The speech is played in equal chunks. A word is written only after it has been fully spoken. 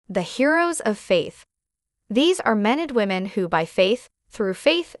The heroes of faith. These are men and women who by faith, through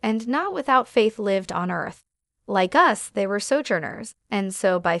faith and not without faith lived on earth. Like us, they were sojourners, and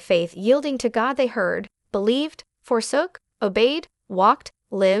so by faith yielding to God they heard, believed, forsook, obeyed, walked,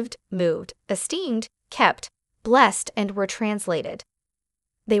 lived, moved, esteemed, kept, blessed, and were translated.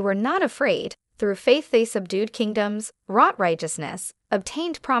 They were not afraid. Through faith they subdued kingdoms, wrought righteousness,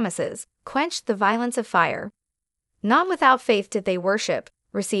 obtained promises, quenched the violence of fire. Not without faith did they worship,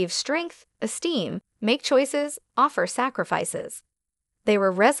 receive strength, esteem, make choices, offer sacrifices. They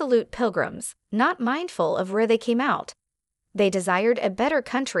were resolute pilgrims, not mindful of where they came out. They desired a better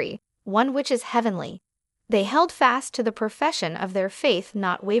country, one which is heavenly. They held fast to the profession of their faith,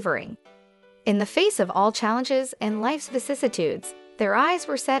 not wavering. In the face of all challenges and life's vicissitudes, their eyes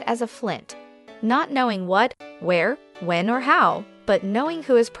were set as a flint, not knowing what, where, when, or how, but knowing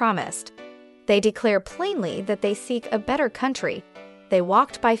who has promised. They declare plainly that they seek a better country. They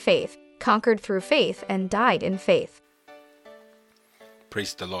walked by faith, conquered through faith, and died in faith.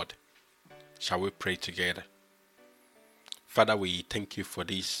 Praise the Lord. Shall we pray together? Father, we thank you for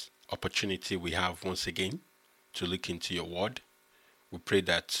this opportunity we have once again to look into your word. We pray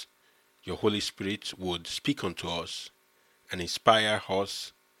that your Holy Spirit would speak unto us and inspire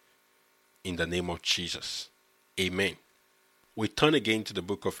us in the name of Jesus. Amen. We turn again to the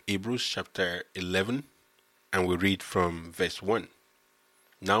book of Hebrews chapter 11 and we read from verse 1.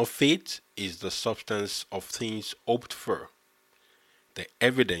 Now faith is the substance of things hoped for, the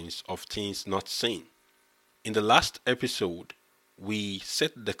evidence of things not seen. In the last episode, we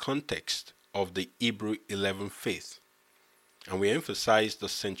set the context of the Hebrew 11 faith, and we emphasized the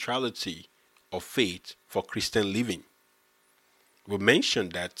centrality of faith for Christian living. We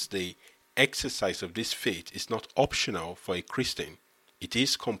mentioned that the exercise of this faith is not optional for a Christian, it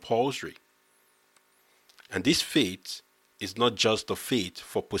is compulsory. And this faith is not just the faith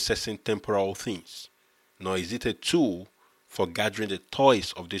for possessing temporal things, nor is it a tool for gathering the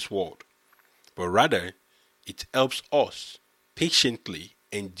toys of this world, but rather it helps us patiently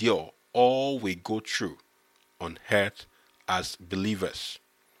endure all we go through on earth as believers.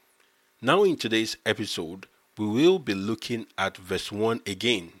 Now in today's episode, we will be looking at verse 1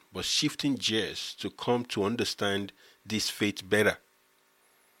 again, but shifting gears to come to understand this faith better.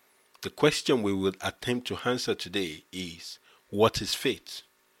 The question we will attempt to answer today is, what is faith?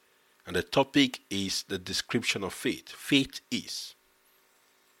 And the topic is the description of faith. Faith is.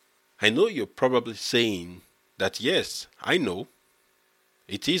 I know you're probably saying that yes, I know.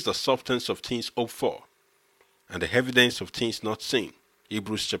 It is the substance of things hoped for and the evidence of things not seen.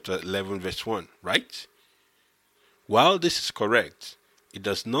 Hebrews chapter 11 verse 1, right? While this is correct, it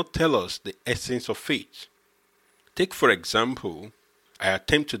does not tell us the essence of faith. Take for example, I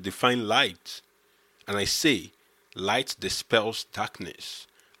attempt to define light and I say light dispels darkness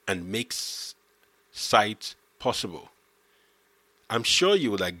and makes sight possible. I'm sure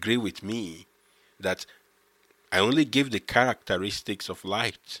you would agree with me that I only give the characteristics of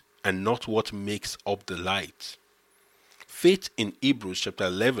light and not what makes up the light. Faith in Hebrews chapter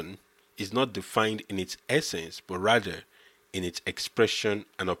 11 is not defined in its essence, but rather in its expression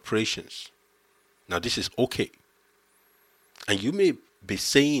and operations. Now this is okay. And you may be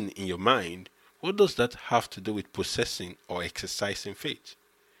saying in your mind, what does that have to do with possessing or exercising faith?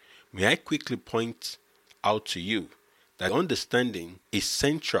 May I quickly point out to you that understanding is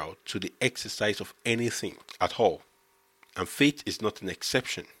central to the exercise of anything at all, and faith is not an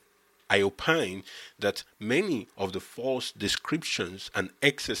exception. I opine that many of the false descriptions and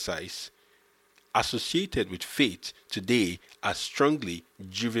exercise associated with faith today are strongly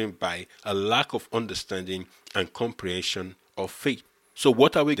driven by a lack of understanding and comprehension of faith. So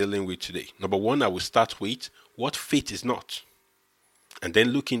what are we dealing with today? Number one, I will start with what faith is not, and then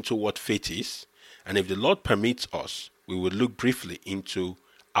look into what faith is, and if the Lord permits us, we will look briefly into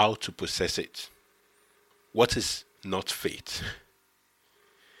how to possess it. What is not faith?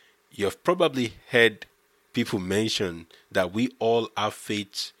 You have probably heard people mention that we all have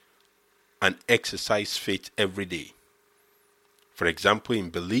faith and exercise faith every day. For example,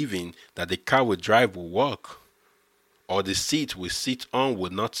 in believing that the car we drive will work, or the seat we sit on will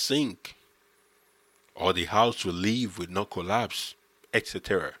not sink, or the house we live will not collapse,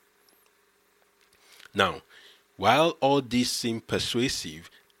 etc. Now, while all these seem persuasive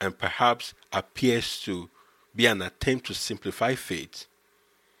and perhaps appears to be an attempt to simplify faith,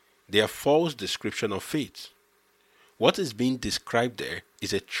 they are false description of faith. What is being described there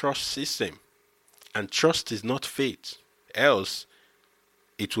is a trust system, and trust is not faith. Else,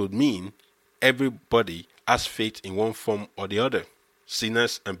 it would mean everybody has faith in one form or the other,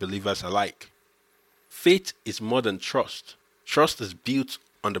 sinners and believers alike. Faith is more than trust. Trust is built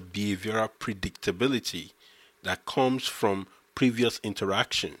on the behavioral predictability that comes from previous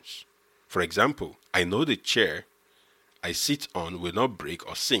interactions. For example, I know the chair I sit on will not break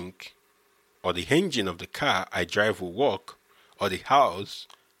or sink, or the engine of the car I drive will work, or the house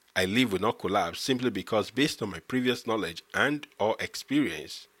I live will not collapse, simply because based on my previous knowledge and or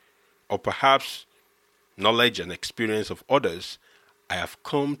experience, or perhaps knowledge and experience of others, I have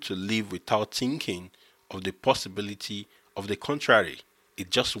come to live without thinking of the possibility of the contrary.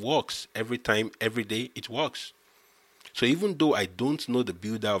 It just works every time, every day it works. So even though I don't know the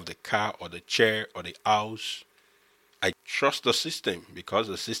builder of the car or the chair or the house, I trust the system because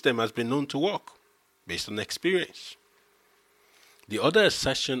the system has been known to work based on experience. The other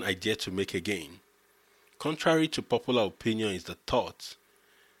assertion I dare to make again, contrary to popular opinion, is the thought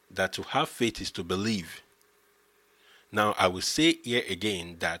that to have faith is to believe. Now, I will say here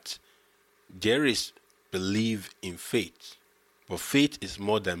again that there is belief in faith, but faith is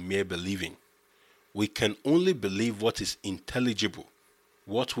more than mere believing. We can only believe what is intelligible,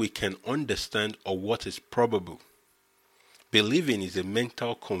 what we can understand, or what is probable. Believing is a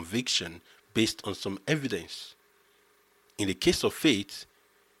mental conviction based on some evidence. In the case of faith,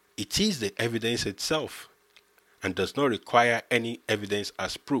 it is the evidence itself and does not require any evidence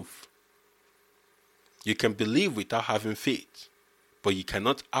as proof. You can believe without having faith, but you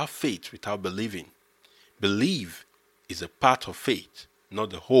cannot have faith without believing. Believe is a part of faith,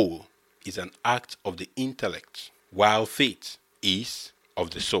 not the whole. Is an act of the intellect, while faith is of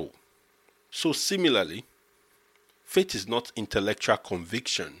the soul. So similarly, faith is not intellectual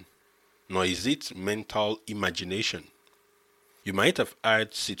conviction, nor is it mental imagination. You might have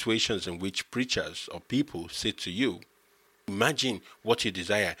heard situations in which preachers or people say to you, imagine what you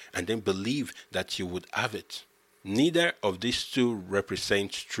desire and then believe that you would have it. Neither of these two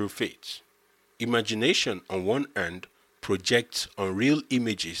represents true faith. Imagination on one hand projects unreal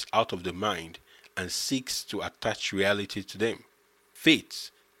images out of the mind and seeks to attach reality to them. Faith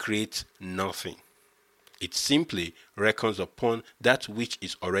creates nothing. It simply reckons upon that which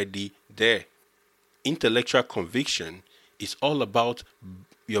is already there. Intellectual conviction is all about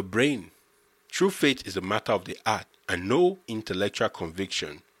your brain. True faith is a matter of the heart, and no intellectual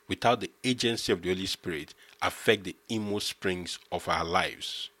conviction without the agency of the Holy Spirit affect the inmost springs of our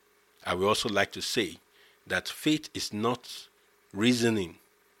lives. I would also like to say that faith is not reasoning,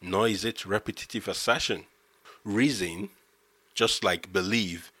 nor is it repetitive assertion. Reason, just like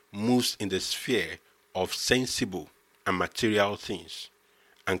belief, moves in the sphere of sensible and material things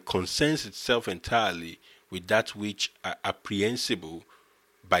and concerns itself entirely with that which are apprehensible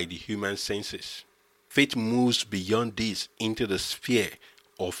by the human senses. Faith moves beyond this into the sphere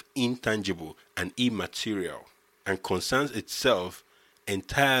of intangible and immaterial and concerns itself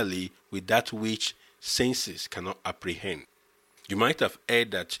entirely with that which senses cannot apprehend. You might have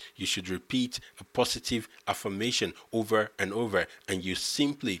heard that you should repeat a positive affirmation over and over, and you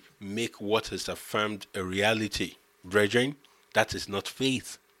simply make what is affirmed a reality. Brethren, that is not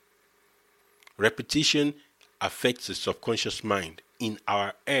faith. Repetition affects the subconscious mind in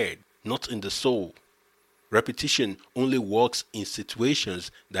our head, not in the soul. Repetition only works in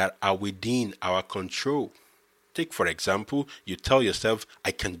situations that are within our control. Take, for example, you tell yourself,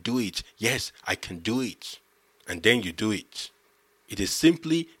 I can do it. Yes, I can do it. And then you do it. It is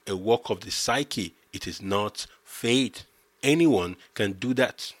simply a work of the psyche. It is not faith. Anyone can do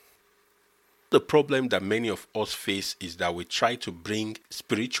that. The problem that many of us face is that we try to bring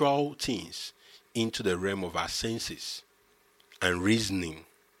spiritual things into the realm of our senses and reasoning,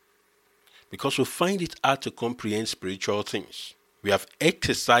 because we find it hard to comprehend spiritual things. We have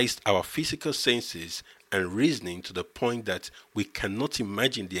exercised our physical senses and reasoning to the point that we cannot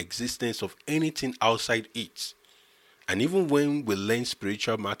imagine the existence of anything outside it. And even when we learn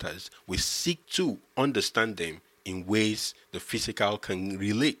spiritual matters, we seek to understand them in ways the physical can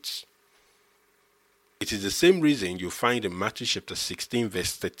relate. It is the same reason you find in Matthew chapter 16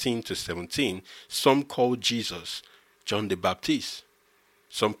 verse 13 to 17, some called Jesus John the Baptist.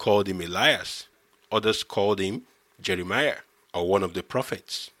 Some called him Elias. Others called him Jeremiah or one of the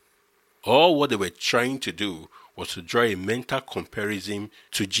prophets. All what they were trying to do was to draw a mental comparison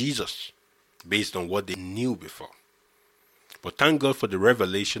to Jesus based on what they knew before. But thank God for the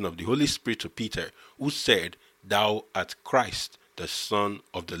revelation of the Holy Spirit to Peter, who said, Thou art Christ, the Son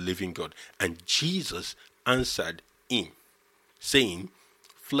of the living God. And Jesus answered him, saying,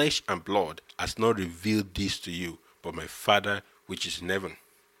 Flesh and blood has not revealed this to you, but my Father which is in heaven.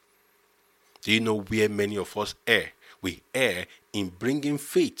 Do you know where many of us err? We err in bringing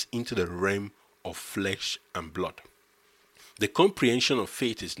faith into the realm of flesh and blood. The comprehension of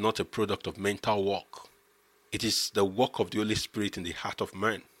faith is not a product of mental work. It is the work of the Holy Spirit in the heart of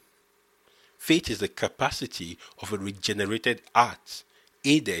man. Faith is the capacity of a regenerated heart,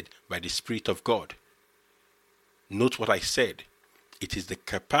 aided by the Spirit of God. Note what I said. It is the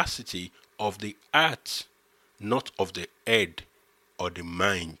capacity of the heart, not of the head or the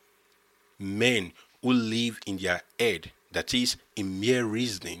mind. Men who live in their head, that is, in mere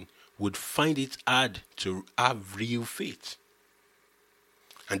reasoning, would find it hard to have real faith.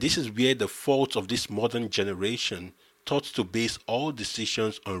 And this is where the fault of this modern generation taught to base all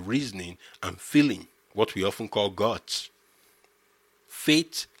decisions on reasoning and feeling, what we often call guts.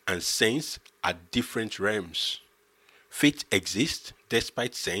 Faith and sense are different realms. Faith exists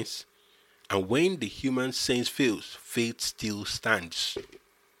despite sense, and when the human sense fails, faith still stands.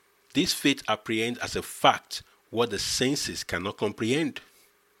 This faith apprehends as a fact what the senses cannot comprehend.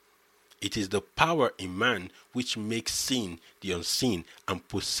 It is the power in man which makes seen the unseen and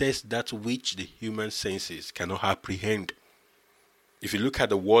possess that which the human senses cannot apprehend. If you look at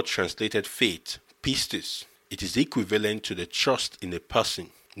the word translated faith, pistis, it is equivalent to the trust in a person,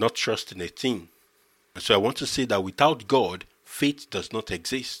 not trust in a thing. And so I want to say that without God, faith does not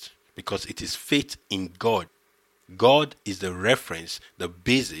exist, because it is faith in God. God is the reference, the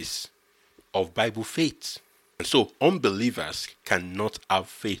basis of Bible faith. And so unbelievers cannot have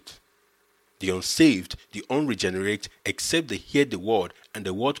faith. The unsaved, the unregenerate, except they hear the word, and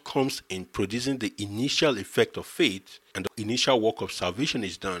the word comes in producing the initial effect of faith, and the initial work of salvation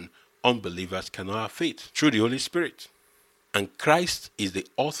is done, unbelievers cannot have faith through the Holy Spirit. And Christ is the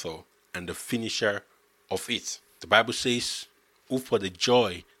author and the finisher of it. The Bible says, who for the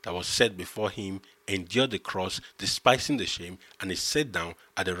joy that was set before him endured the cross, despising the shame, and is set down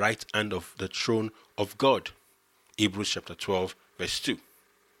at the right hand of the throne of God. Hebrews chapter 12, verse 2.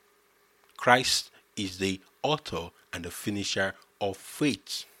 Christ is the author and the finisher of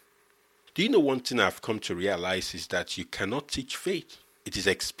faith. Do you know one thing I've come to realize is that you cannot teach faith. It is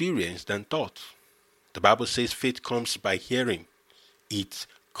experienced and taught. The Bible says faith comes by hearing. It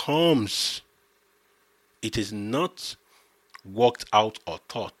comes. It is not worked out or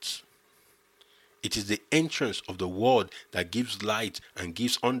taught. It is the entrance of the word that gives light and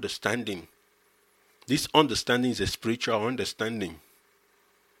gives understanding. This understanding is a spiritual understanding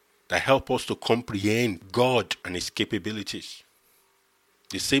that help us to comprehend God and his capabilities.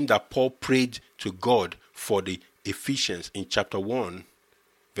 The same that Paul prayed to God for the Ephesians in chapter 1,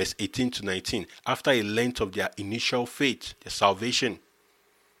 verse 18 to 19, after a length of their initial faith, their salvation,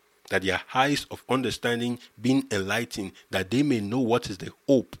 that their eyes of understanding being enlightened, that they may know what is the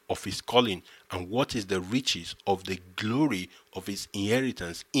hope of his calling and what is the riches of the glory of his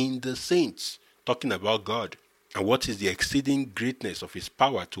inheritance in the saints, talking about God. And what is the exceeding greatness of his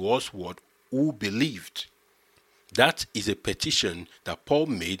power to us who believed? That is a petition that Paul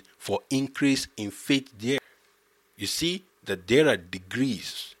made for increase in faith there. You see that there are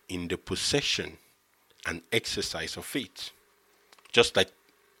degrees in the possession and exercise of faith. Just like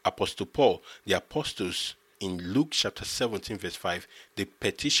Apostle Paul, the apostles in Luke chapter 17 verse 5, they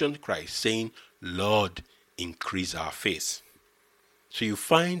petitioned Christ saying, Lord, increase our faith. So you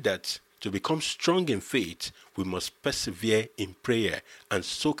find that to become strong in faith, we must persevere in prayer and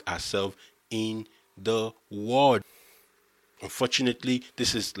soak ourselves in the word. Unfortunately,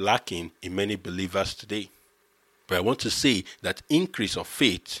 this is lacking in many believers today. But I want to say that increase of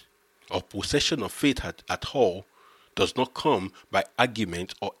faith or possession of faith at all does not come by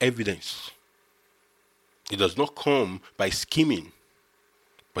argument or evidence. It does not come by scheming,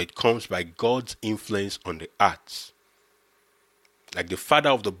 but it comes by God's influence on the hearts. Like the father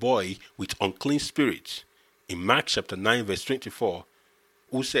of the boy with unclean spirits in Mark chapter 9 verse 24,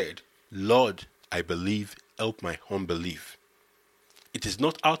 who said, Lord, I believe, help my unbelief. It is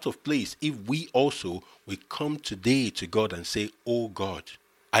not out of place if we also will come today to God and say, Oh God,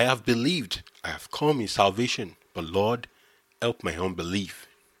 I have believed, I have come in salvation, but Lord, help my unbelief.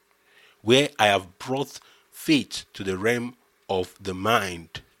 Where I have brought faith to the realm of the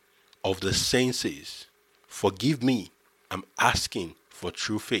mind, of the senses, forgive me. I'm asking for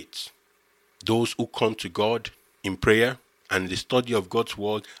true faith. Those who come to God in prayer and the study of God's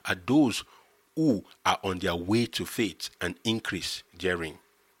word are those who are on their way to faith and increase therein.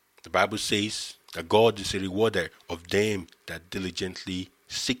 The Bible says that God is a rewarder of them that diligently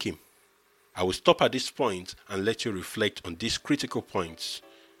seek him. I will stop at this point and let you reflect on these critical points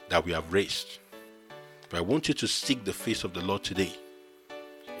that we have raised. But I want you to seek the face of the Lord today.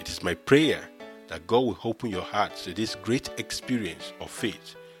 It is my prayer that God will open your heart to this great experience of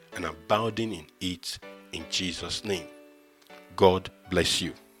faith and abounding in it in Jesus' name. God bless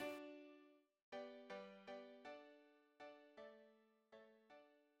you.